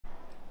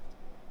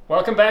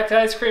Welcome back to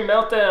Ice Cream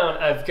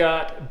Meltdown. I've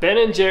got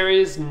Ben &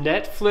 Jerry's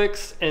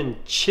Netflix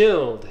and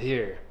Chilled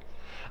here.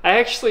 I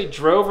actually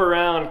drove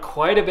around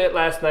quite a bit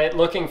last night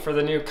looking for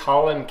the new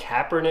Colin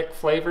Kaepernick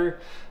flavor.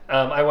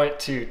 I went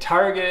to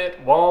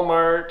Target,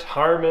 Walmart,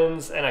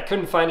 Harmon's, and I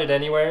couldn't find it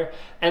anywhere.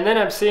 And then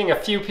I'm seeing a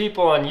few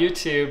people on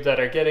YouTube that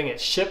are getting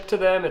it shipped to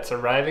them. It's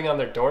arriving on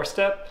their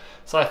doorstep.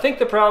 So I think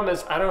the problem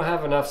is I don't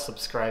have enough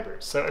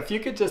subscribers. So if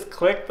you could just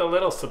click the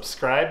little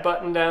subscribe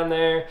button down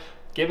there,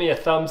 give me a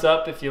thumbs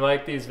up if you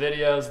like these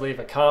videos, leave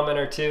a comment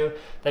or two,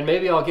 then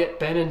maybe I'll get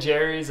Ben &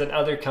 Jerry's and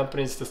other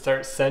companies to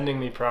start sending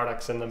me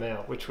products in the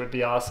mail, which would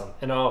be awesome.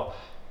 And I'll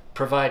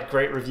provide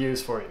great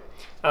reviews for you.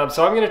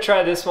 So I'm gonna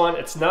try this one.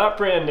 It's not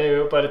brand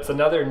new, but it's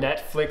another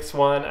Netflix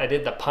one. I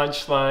did the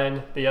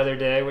Punchline the other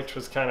day, which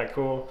was kind of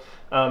cool.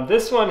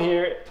 This one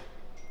here,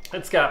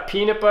 it's got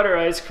peanut butter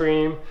ice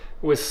cream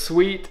with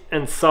sweet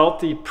and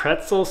salty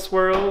pretzel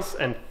swirls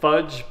and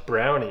fudge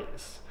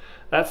brownies.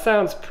 That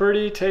sounds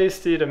pretty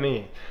tasty to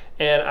me.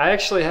 And I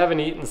actually haven't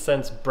eaten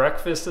since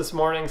breakfast this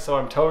morning, so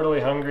I'm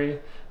totally hungry.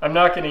 I'm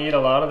not gonna eat a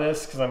lot of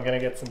this because I'm gonna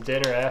get some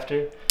dinner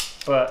after.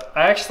 But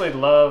I actually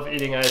love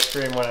eating ice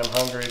cream when I'm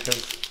hungry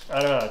because,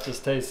 I don't know, it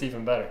just tastes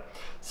even better.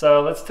 So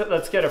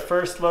let's get a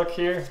first look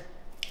here.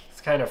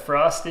 It's kind of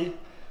frosty.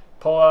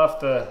 Pull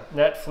off the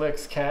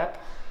Netflix cap.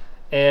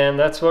 And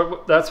that's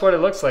what it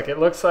looks like. It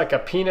looks like a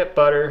peanut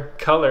butter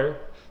color,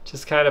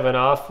 just kind of an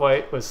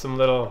off-white with some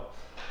little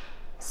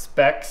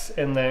specks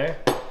in there.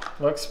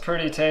 Looks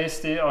pretty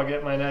tasty. I'll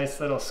get my nice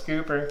little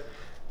scooper.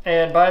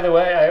 And by the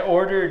way, I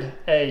ordered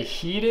a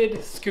heated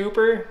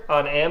scooper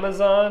on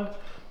Amazon,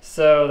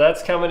 so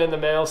that's coming in the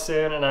mail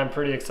soon, and I'm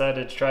pretty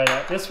excited to try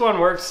that. This one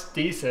works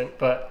decent,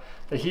 but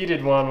the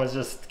heated one was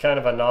just kind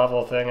of a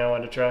novel thing I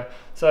wanted to try.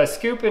 So I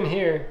scoop in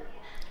here.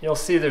 You'll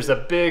see there's a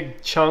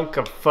big chunk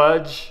of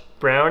fudge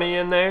brownie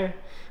in there,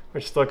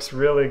 which looks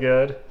really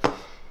good.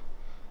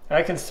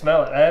 I can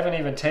smell it. I haven't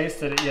even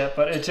tasted it yet,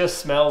 but it just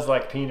smells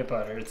like peanut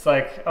butter. It's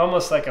like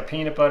almost like a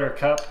peanut butter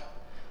cup,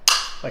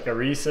 like a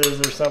Reese's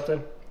or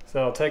something.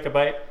 So I'll take a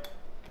bite.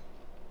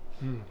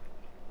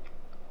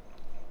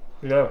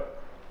 Yeah.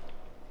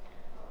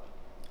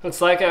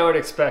 It's like I would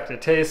expect.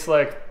 It tastes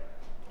like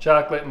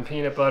chocolate and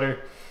peanut butter.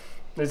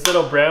 These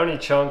little brownie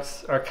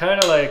chunks are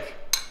kind of like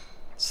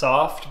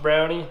soft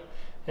brownie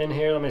in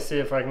here. Let me see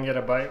if I can get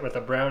a bite with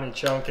a brownie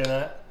chunk in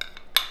it.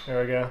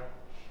 There we go.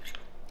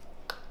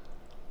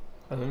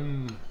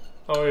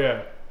 Oh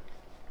yeah,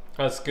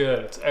 that's good.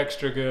 It's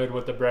extra good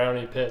with the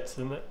brownie bits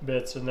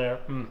in there.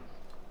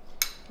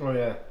 Oh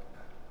yeah,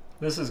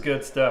 this is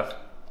good stuff.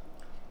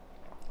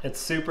 It's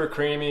super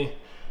creamy,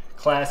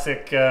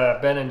 classic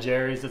Ben &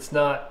 Jerry's. It's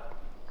not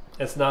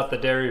the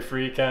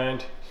dairy-free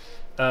kind.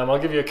 I'll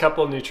give you a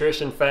couple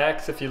nutrition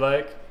facts if you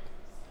like.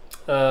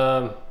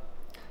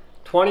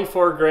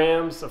 24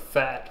 grams of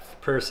fat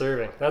per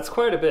serving. That's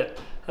quite a bit.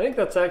 I think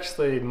that's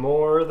actually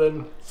more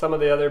than some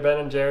of the other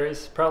Ben &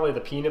 Jerry's. Probably the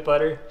peanut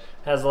butter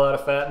has a lot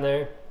of fat in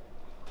there.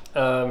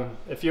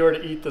 If you were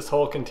to eat this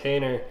whole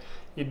container,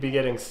 you'd be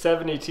getting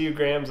 72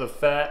 grams of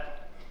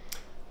fat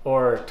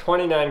or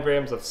 29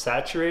 grams of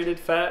saturated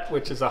fat,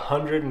 which is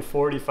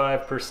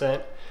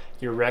 145%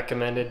 your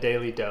recommended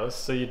daily dose.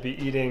 So you'd be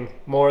eating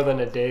more than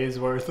a day's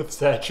worth of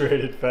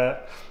saturated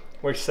fat,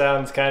 which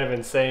sounds kind of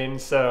insane.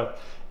 So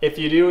if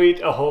you do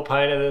eat a whole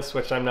pint of this,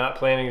 which I'm not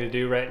planning to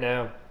do right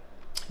now,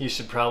 you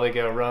should probably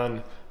go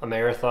run a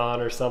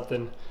marathon or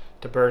something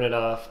to burn it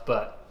off.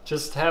 But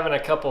just having a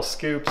couple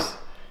scoops,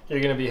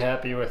 you're gonna be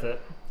happy with it.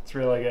 It's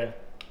really good.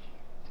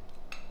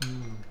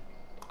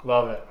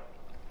 Love it.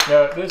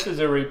 Now this is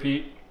a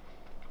repeat.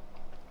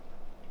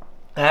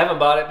 I haven't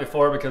bought it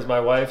before because my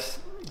wife's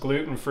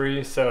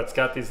gluten-free, so it's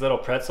got these little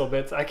pretzel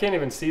bits. I can't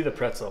even see the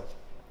pretzel.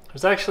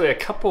 There's actually a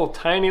couple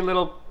tiny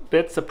little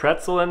bits of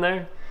pretzel in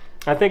there.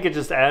 I think it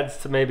just adds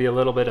to maybe a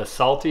little bit of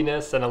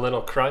saltiness and a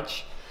little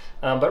crunch.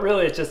 But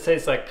really it just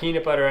tastes like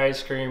peanut butter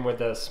ice cream with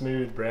the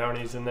smooth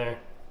brownies in there.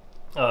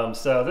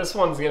 So this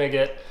one's gonna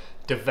get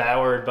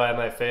devoured by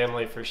my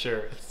family for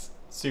sure. It's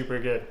super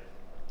good.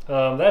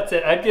 That's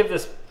it. I'd give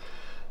this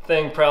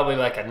thing probably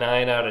like a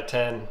 9 out of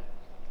 10.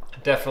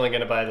 Definitely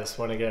gonna buy this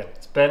one again.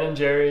 It's Ben &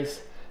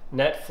 Jerry's,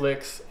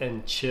 Netflix,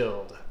 and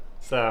Chilled.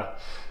 So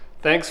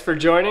thanks for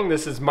joining.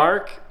 This is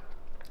Mark.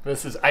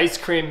 This is Ice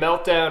Cream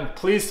Meltdown.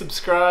 Please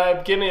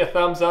subscribe. Give me a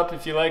thumbs up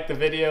if you like the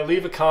video.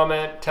 Leave a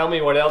comment. Tell me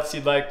what else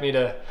you'd like me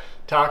to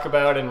talk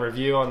about and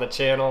review on the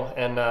channel.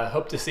 And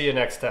hope to see you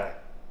next time.